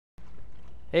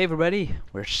Hey everybody,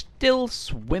 we're still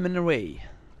swimming away.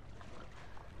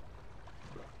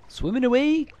 Swimming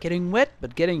away, getting wet,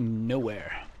 but getting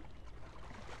nowhere.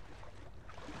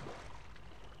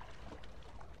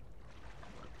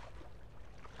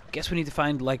 Guess we need to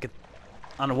find like a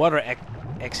underwater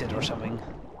exit or something.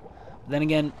 Then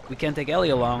again, we can't take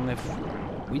Ellie along if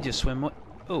we just swim.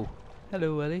 Oh,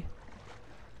 hello Ellie.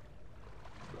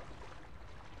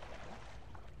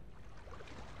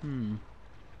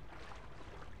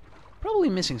 Probably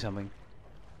missing something.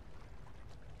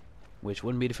 Which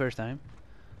wouldn't be the first time.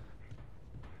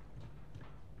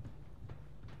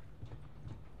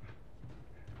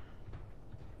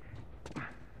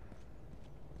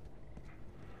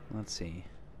 Let's see.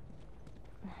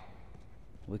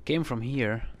 We came from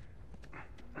here.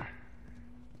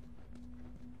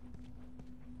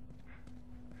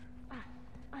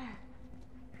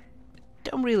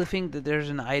 Don't really think that there's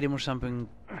an item or something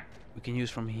we can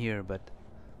use from here, but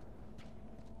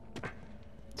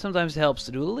sometimes it helps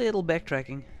to do a little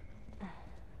backtracking.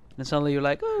 And suddenly you're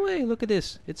like, oh hey, look at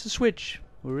this. It's a switch,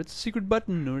 or it's a secret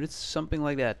button, or it's something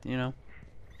like that, you know.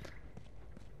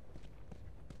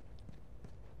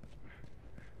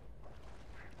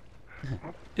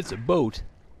 It's a boat.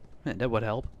 Man, that would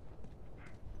help.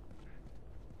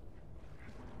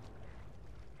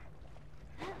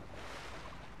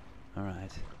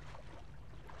 Alright.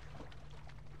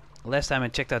 Last time I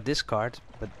checked out this card,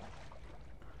 but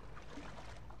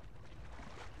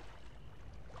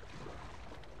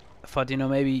I thought, you know,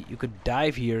 maybe you could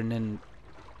dive here and then,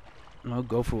 you know,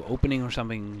 go through opening or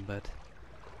something, but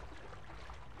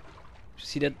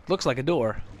see, that looks like a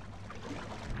door,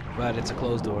 but it's a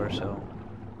closed door, so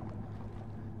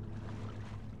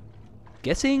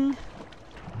guessing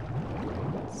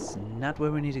it's not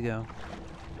where we need to go.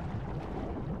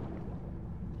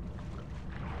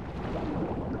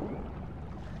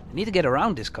 I need to get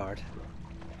around this card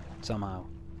somehow.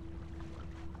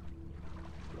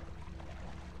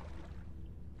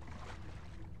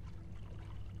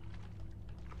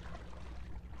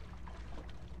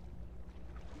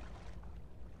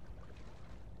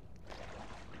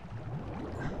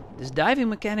 This diving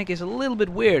mechanic is a little bit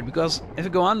weird because if I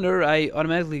go under, I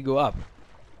automatically go up.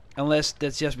 Unless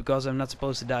that's just because I'm not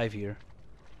supposed to dive here.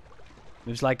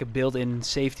 It's like a built-in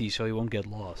safety so you won't get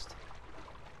lost.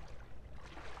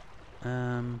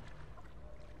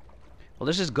 Well,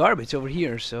 there's this garbage over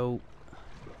here, so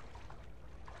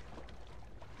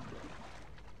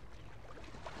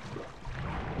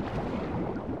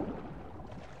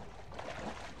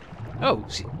oh,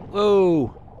 see,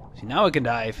 whoa! See, now I can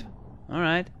dive. All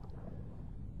right.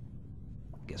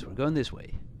 Guess we're going this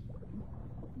way.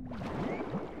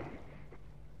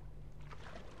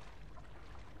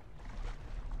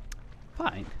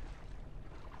 Fine.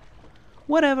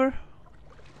 Whatever.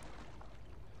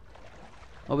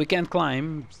 Well, we can't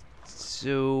climb,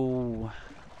 so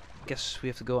guess we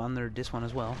have to go under this one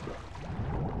as well.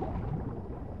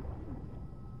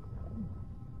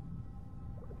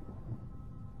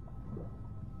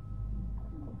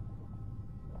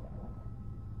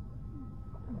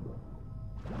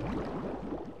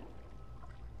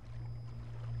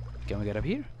 Can we get up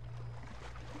here?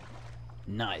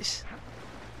 Nice.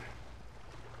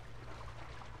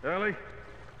 Ellie?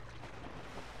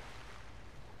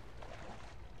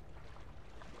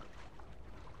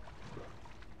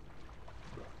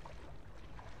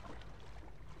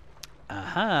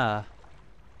 Aha!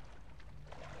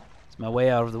 It's my way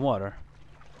out of the water.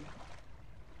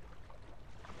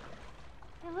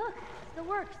 Hey look, it still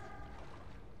works.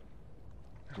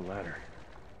 There's a ladder.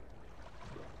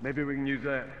 Maybe we can use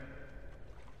that.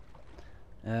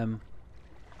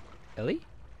 Ellie?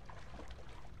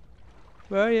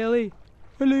 Where are you, Ellie?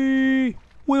 Ellie!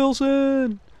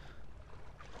 Wilson!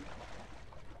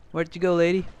 Where'd you go,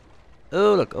 lady?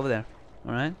 Oh, look, over there.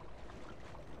 Alright.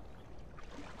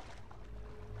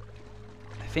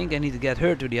 I think I need to get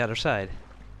her to the other side.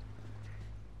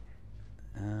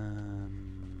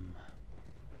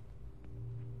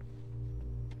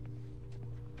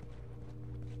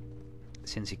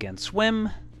 Since he can't swim,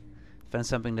 find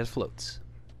something that floats.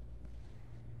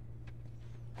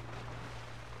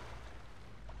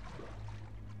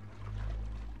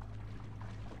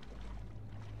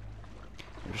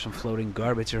 There's some floating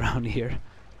garbage around here.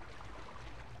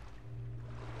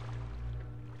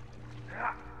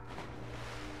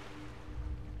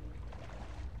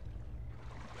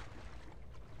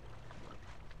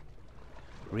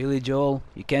 Really, Joel?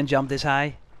 You can't jump this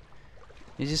high?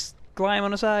 You just climb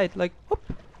on the side, like, whoop.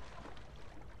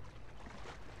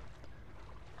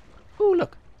 Ooh,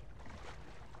 look.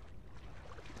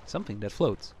 Something that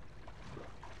floats.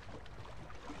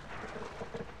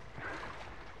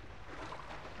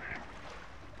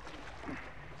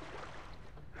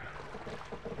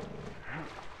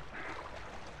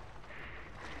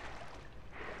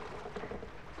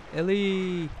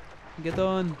 Ellie, get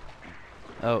on.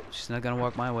 Oh, she's not gonna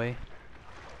walk my way.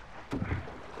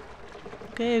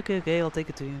 Okay, I'll take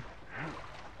it to you.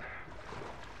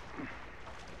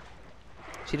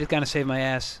 She did kind of save my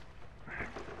ass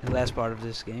in the last part of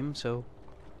this game, so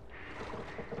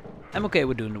I'm okay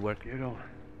with doing the work. Get on.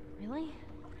 Really?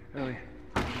 Ellie.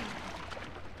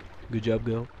 Good job,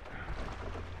 girl.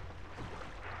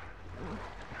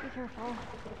 Be careful.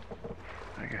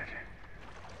 I got you.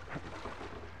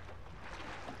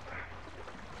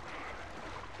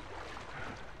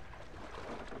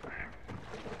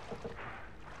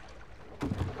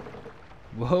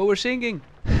 Whoa, we're sinking!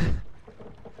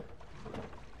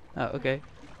 Oh, okay.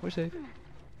 We're safe.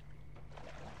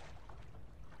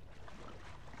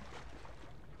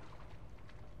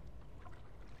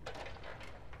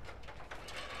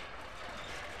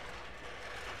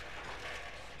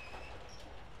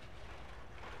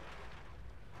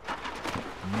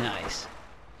 Nice.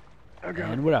 Okay.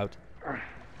 And we're out. Let's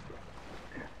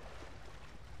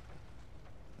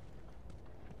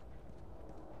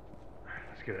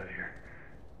get out of here.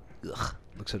 Ugh,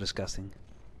 looks so disgusting.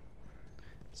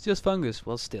 It's just fungus.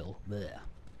 Well, still. Blech.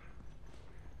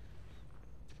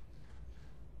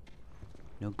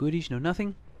 No goodies, no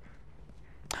nothing.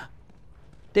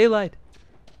 Daylight.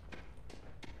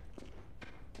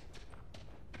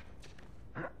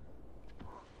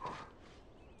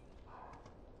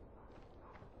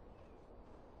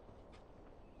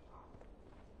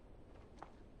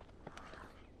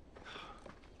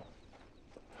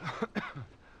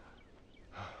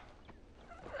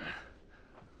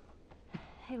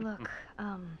 Hey, look,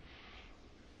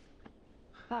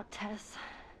 about Tess.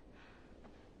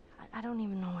 I don't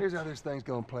even know what Here's how this thing's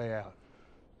gonna play out.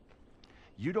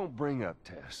 You don't bring up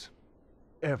Tess.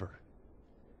 Ever.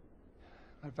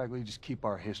 Matter of fact, we just keep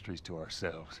our histories to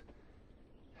ourselves.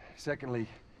 Secondly,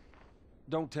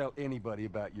 don't tell anybody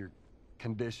about your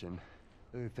condition.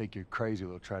 They think you're crazy,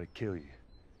 they'll try to kill you.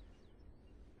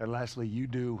 And lastly, you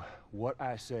do what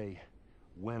I say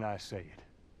when I say it.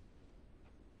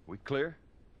 We clear?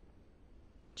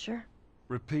 Sure.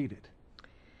 Repeat it.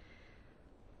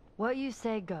 What you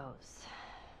say goes.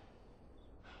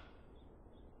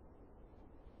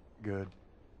 Good.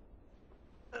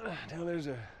 Now there's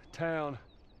a town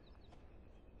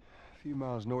a few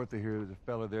miles north of here. There's a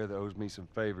fella there that owes me some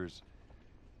favors.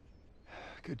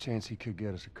 Good chance he could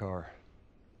get us a car.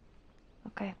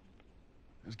 Okay.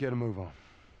 Let's get a move on.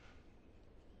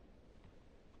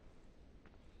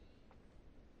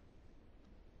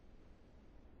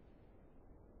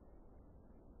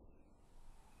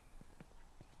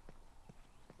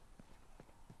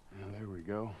 Now, there we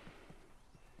go.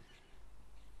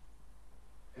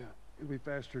 Yeah, it'll be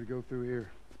faster to go through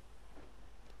here.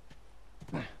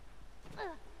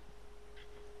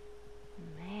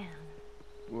 Man,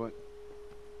 What?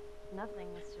 nothing.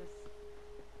 It's just...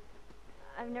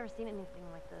 I've never seen anything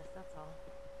like this, that's all.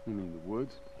 You mean the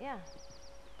woods? Yeah.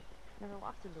 Never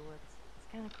walked through the woods.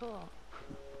 It's kind of cool.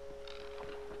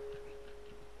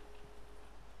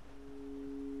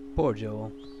 Poor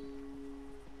Joel.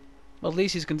 Well, at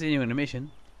least he's continuing the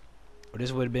mission. Or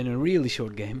this would have been a really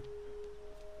short game.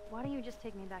 Why don't you just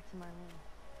take me back to Marlene?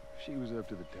 She was up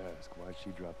to the task. Why'd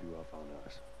she drop you off on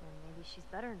us? Well, maybe she's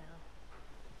better now.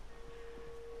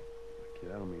 Kid,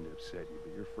 I don't mean to upset you,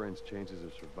 but your friend's chances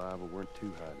of survival weren't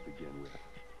too high to begin with.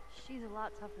 She's a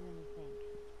lot tougher than you think.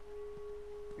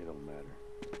 It don't matter.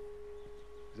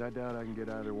 'Cause I doubt I can get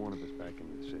either one of us back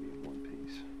into the city in one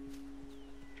piece.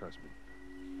 Trust me.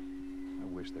 I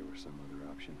wish there was some other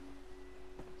option.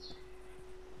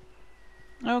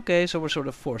 Okay, so we're sort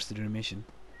of forced to do the mission.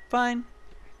 Fine.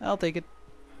 I'll take it.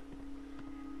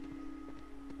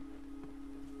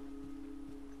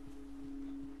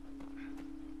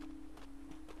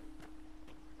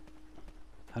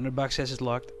 $100 says it's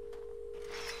locked.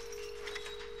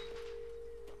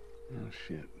 Oh,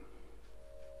 shit.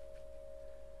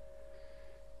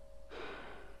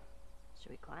 Should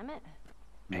we climb it?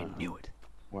 I knew it.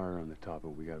 Wire on the top, but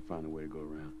we gotta find a way to go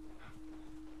around.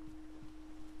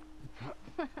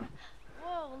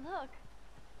 Whoa, look!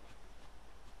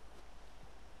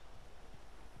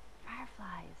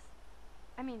 Fireflies.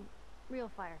 I mean, real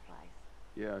fireflies.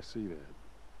 Yeah, I see that.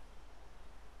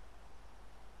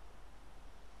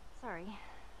 Sorry.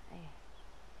 I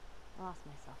lost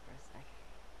myself for a sec.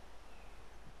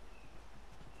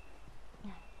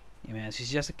 Yeah, man,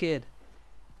 she's just a kid.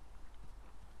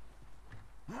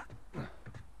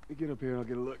 You get up here and I'll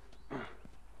get a look.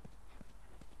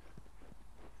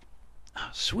 Oh,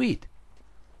 sweet.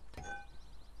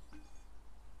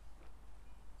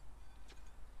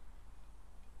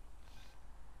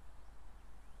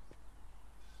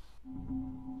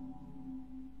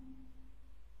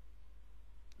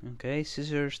 Okay,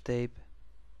 scissors, tape,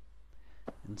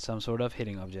 and some sort of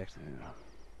hitting object. Yeah.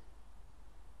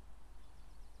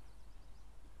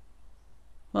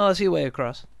 Well, I see a way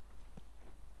across.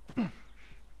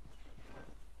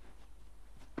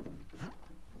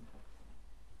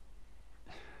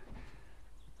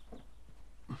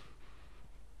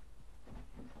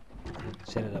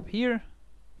 Set it up here,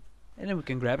 and then we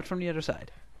can grab it from the other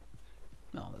side.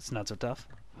 No, that's not so tough.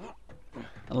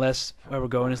 Unless where we're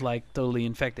going is like totally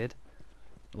infected,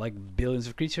 like billions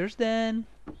of creatures, then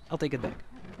I'll take it back.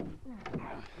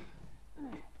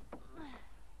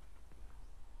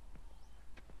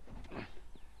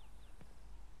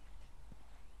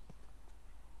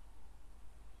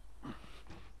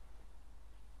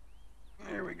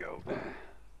 There we go.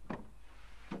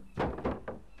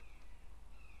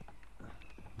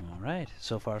 Alright,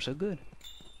 so far so good.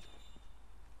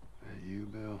 That you,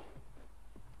 Bill?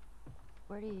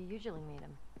 Where do you usually meet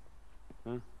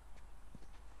him?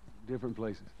 Different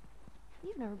places.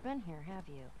 You've never been here, have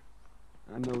you?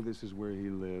 I know this is where he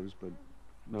lives, but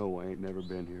no, I ain't never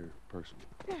been here personally.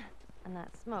 And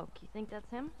that smoke, you think that's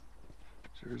him?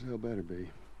 Sure as hell better be.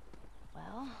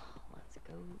 Well, let's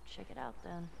go check it out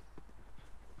then.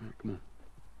 All right, come on.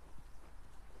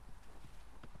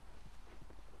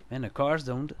 Man, the cars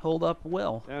don't hold up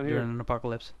well Down here. during an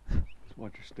apocalypse. Just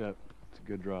watch your step. It's a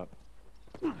good drop.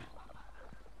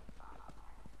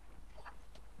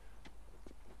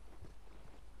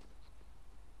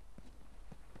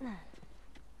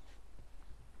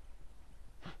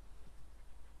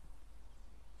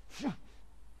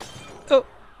 Oh,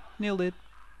 nailed it.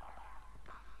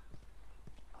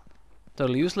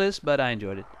 Totally useless, but I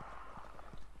enjoyed it.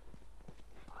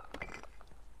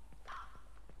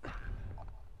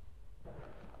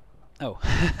 Oh.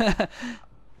 I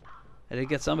did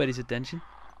get somebody's attention.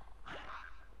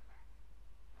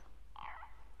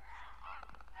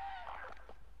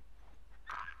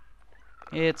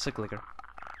 It's a clicker.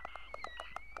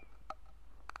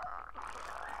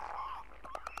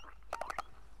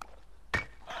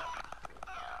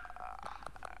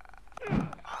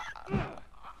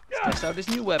 Let's test out this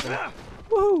new weapon.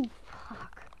 Woohoo!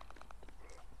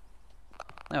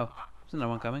 Oh, there's another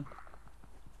one coming.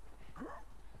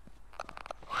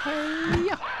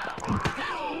 Hey-ya!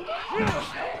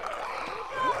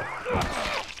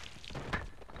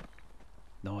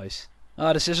 Nice.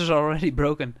 Oh, the scissors are already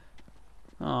broken.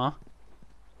 Aw.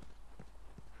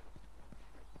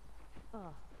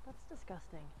 Oh, that's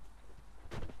disgusting.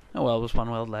 Oh well, it was fun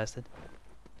while it lasted.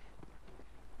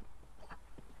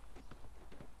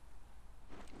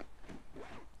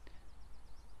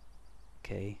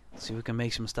 Okay, let's see if we can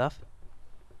make some stuff.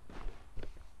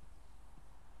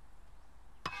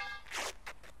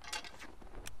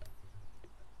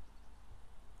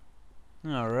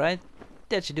 Alright,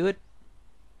 that should do it.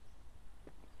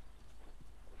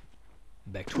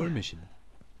 Back to our mission.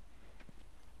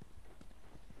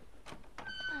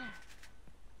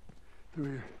 Through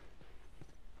here.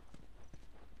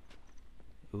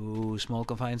 Ooh, small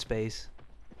confined space.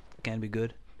 Can be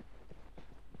good.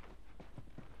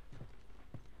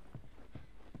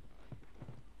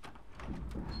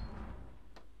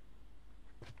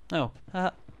 Oh,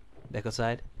 haha. Back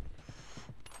outside.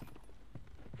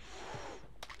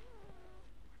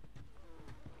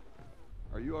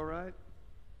 Are you all right?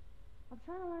 I'm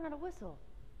trying to learn how to whistle.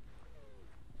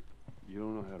 You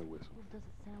don't know how to whistle. Well, does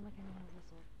it sound like I know how to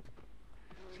whistle?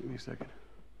 Just give me a second.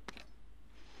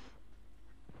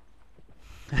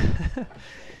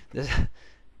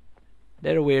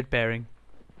 They're a weird pairing.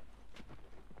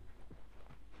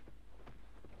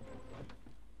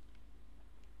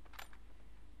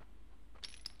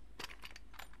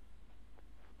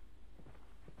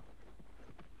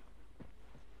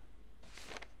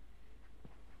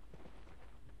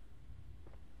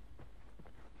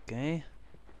 Okay.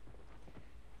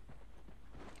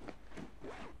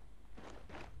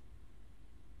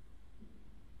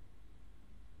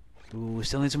 Ooh, we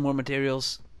still need some more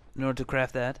materials in order to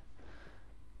craft that.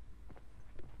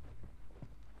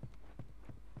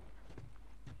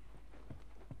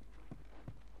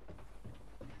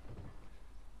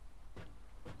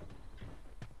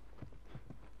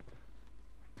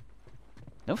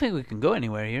 Don't think we can go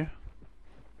anywhere here.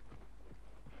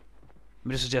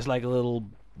 But this is just like a little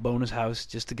bonus house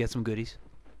just to get some goodies.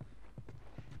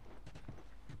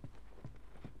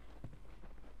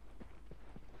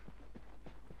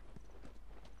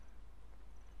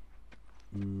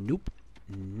 Nope,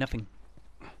 nothing.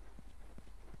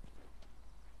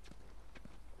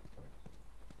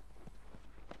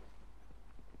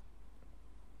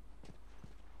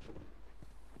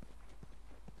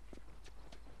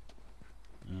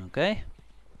 Okay.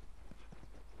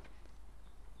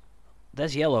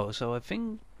 That's yellow, so I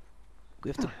think we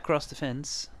have to cross the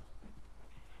fence.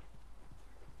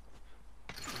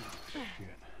 Shit.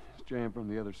 It's jammed from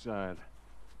the other side.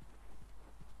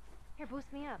 Here,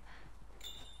 boost me up.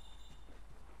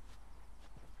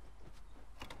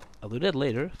 I'll do that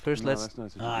later. First, No, let's. that's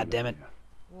not such a Ah, good damn it! idea.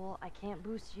 Well, I can't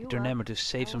boost you Turn up. hammer to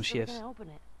save How some else are we shifts. gonna open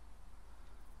it?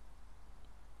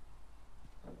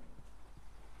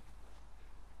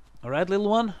 All right, little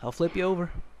one. I'll flip you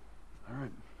over. All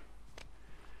right.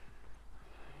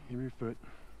 Give me your foot.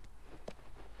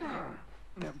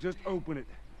 Now, just open it.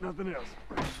 Nothing else.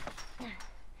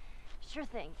 Sure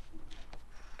thing.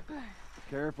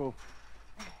 Careful.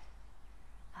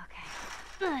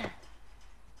 Okay.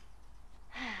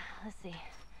 Let's see.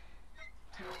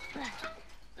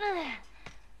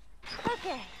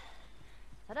 Okay.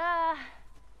 Ta-da!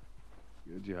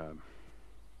 Good job.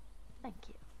 Thank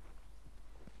you.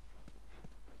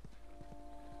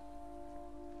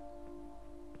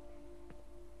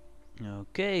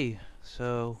 Okay,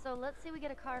 so So let's say we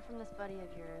get a car from this buddy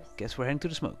of yours. guess we're heading to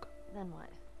the smoke. Then what?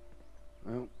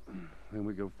 Well, then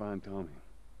we go find Tommy.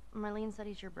 Marlene said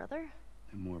he's your brother?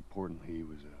 And more importantly, he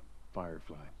was a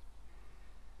firefly.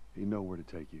 He'd know where to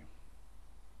take you.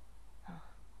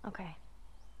 Okay.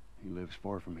 He lives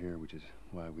far from here, which is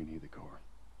why we need the car.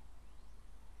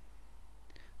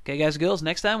 Okay, guys and girls,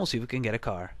 next time we'll see if we can get a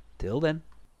car. Till then.